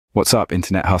What's up,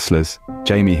 internet hustlers?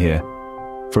 Jamie here.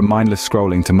 From mindless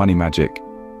scrolling to money magic,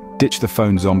 ditch the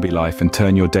phone zombie life and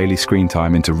turn your daily screen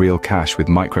time into real cash with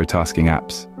microtasking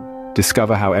apps.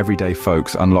 Discover how everyday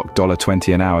folks unlock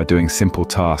 $20 an hour doing simple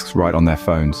tasks right on their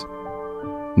phones.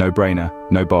 No brainer,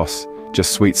 no boss,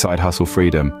 just sweet side hustle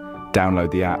freedom.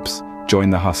 Download the apps,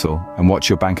 join the hustle, and watch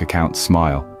your bank account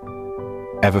smile.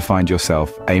 Ever find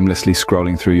yourself aimlessly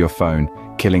scrolling through your phone,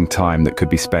 killing time that could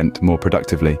be spent more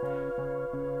productively?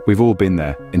 We've all been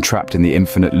there, entrapped in the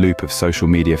infinite loop of social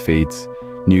media feeds,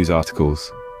 news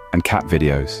articles, and cat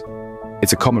videos.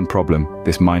 It's a common problem,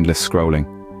 this mindless scrolling.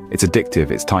 It's addictive,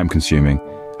 it's time-consuming,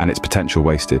 and it's potential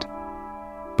wasted.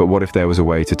 But what if there was a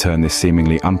way to turn this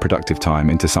seemingly unproductive time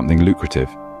into something lucrative?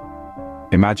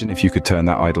 Imagine if you could turn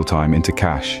that idle time into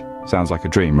cash. Sounds like a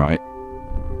dream, right?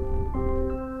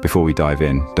 Before we dive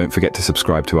in, don't forget to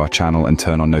subscribe to our channel and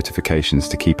turn on notifications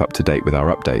to keep up to date with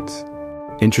our updates.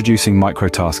 Introducing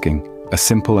microtasking, a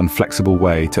simple and flexible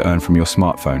way to earn from your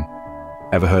smartphone.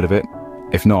 Ever heard of it?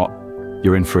 If not,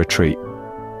 you're in for a treat.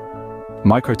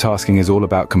 Microtasking is all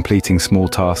about completing small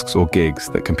tasks or gigs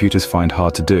that computers find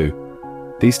hard to do.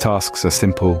 These tasks are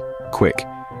simple, quick,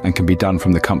 and can be done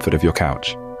from the comfort of your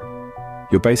couch.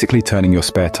 You're basically turning your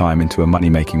spare time into a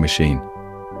money-making machine.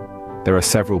 There are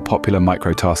several popular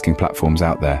microtasking platforms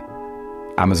out there.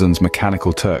 Amazon's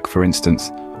Mechanical Turk, for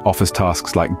instance, offers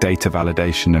tasks like data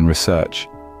validation and research.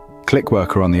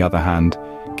 Clickworker, on the other hand,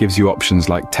 gives you options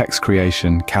like text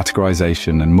creation,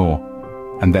 categorization, and more.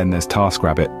 And then there's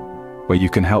TaskRabbit, where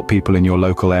you can help people in your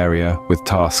local area with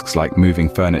tasks like moving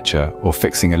furniture or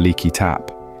fixing a leaky tap.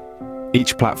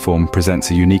 Each platform presents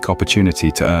a unique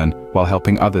opportunity to earn while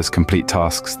helping others complete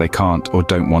tasks they can't or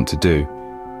don't want to do.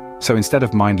 So instead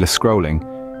of mindless scrolling,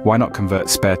 why not convert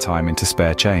spare time into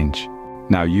spare change?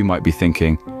 Now you might be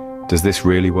thinking, does this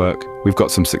really work? We've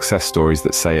got some success stories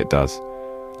that say it does.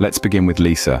 Let's begin with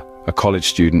Lisa, a college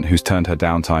student who's turned her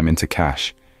downtime into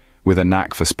cash. With a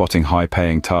knack for spotting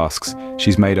high-paying tasks,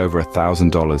 she's made over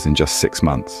 $1,000 in just 6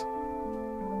 months.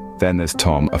 Then there's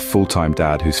Tom, a full-time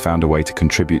dad who's found a way to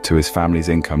contribute to his family's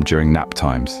income during nap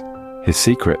times. His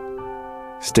secret?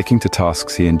 Sticking to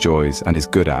tasks he enjoys and is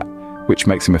good at, which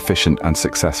makes him efficient and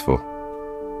successful.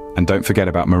 And don't forget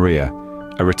about Maria,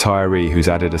 a retiree who's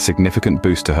added a significant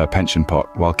boost to her pension pot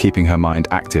while keeping her mind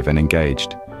active and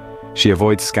engaged. She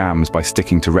avoids scams by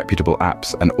sticking to reputable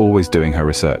apps and always doing her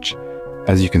research.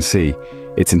 As you can see,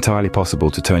 it's entirely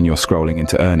possible to turn your scrolling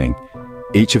into earning.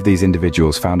 Each of these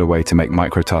individuals found a way to make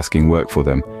microtasking work for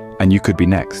them, and you could be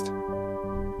next.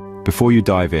 Before you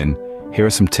dive in, here are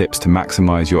some tips to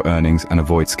maximize your earnings and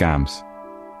avoid scams.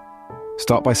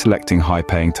 Start by selecting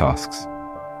high-paying tasks.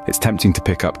 It's tempting to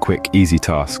pick up quick, easy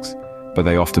tasks, but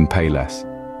they often pay less.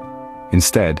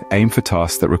 Instead, aim for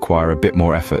tasks that require a bit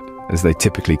more effort, as they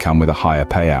typically come with a higher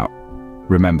payout.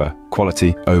 Remember,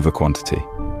 quality over quantity.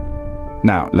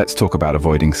 Now, let's talk about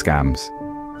avoiding scams.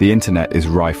 The internet is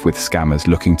rife with scammers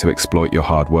looking to exploit your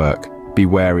hard work. Be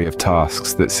wary of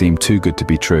tasks that seem too good to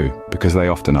be true, because they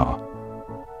often are.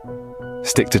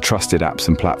 Stick to trusted apps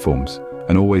and platforms,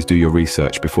 and always do your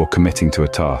research before committing to a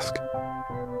task.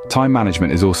 Time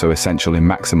management is also essential in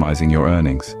maximizing your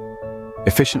earnings.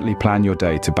 Efficiently plan your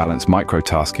day to balance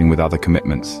microtasking with other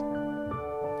commitments.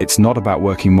 It's not about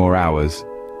working more hours,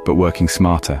 but working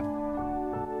smarter.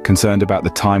 Concerned about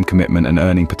the time commitment and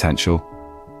earning potential?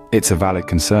 It's a valid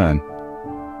concern.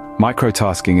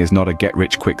 Microtasking is not a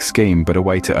get-rich-quick scheme, but a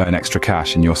way to earn extra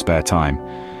cash in your spare time.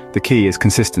 The key is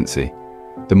consistency.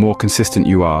 The more consistent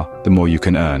you are, the more you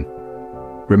can earn.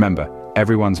 Remember,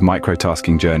 everyone's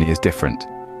microtasking journey is different.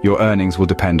 Your earnings will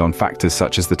depend on factors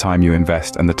such as the time you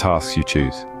invest and the tasks you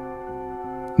choose.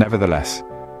 Nevertheless,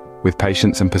 with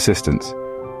patience and persistence,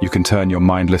 you can turn your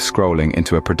mindless scrolling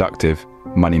into a productive,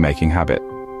 money-making habit.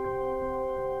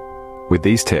 With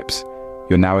these tips,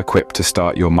 you're now equipped to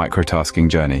start your microtasking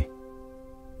journey.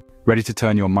 Ready to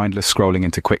turn your mindless scrolling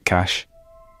into quick cash?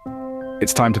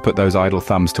 It's time to put those idle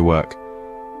thumbs to work.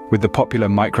 With the popular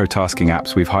microtasking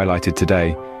apps we've highlighted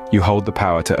today, you hold the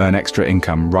power to earn extra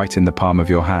income right in the palm of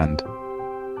your hand.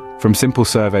 From simple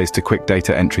surveys to quick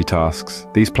data entry tasks,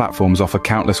 these platforms offer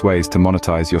countless ways to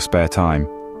monetize your spare time.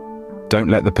 Don't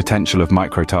let the potential of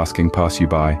microtasking pass you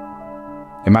by.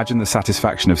 Imagine the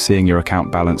satisfaction of seeing your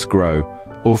account balance grow,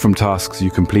 all from tasks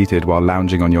you completed while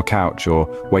lounging on your couch or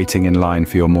waiting in line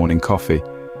for your morning coffee.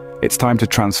 It's time to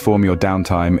transform your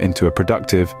downtime into a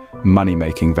productive,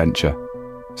 money-making venture.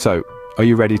 So, are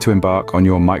you ready to embark on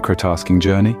your microtasking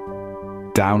journey?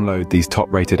 Download these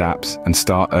top-rated apps and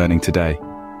start earning today.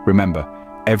 Remember,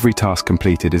 every task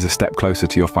completed is a step closer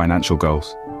to your financial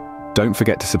goals. Don't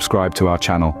forget to subscribe to our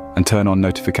channel and turn on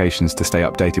notifications to stay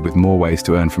updated with more ways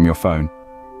to earn from your phone.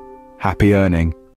 Happy earning!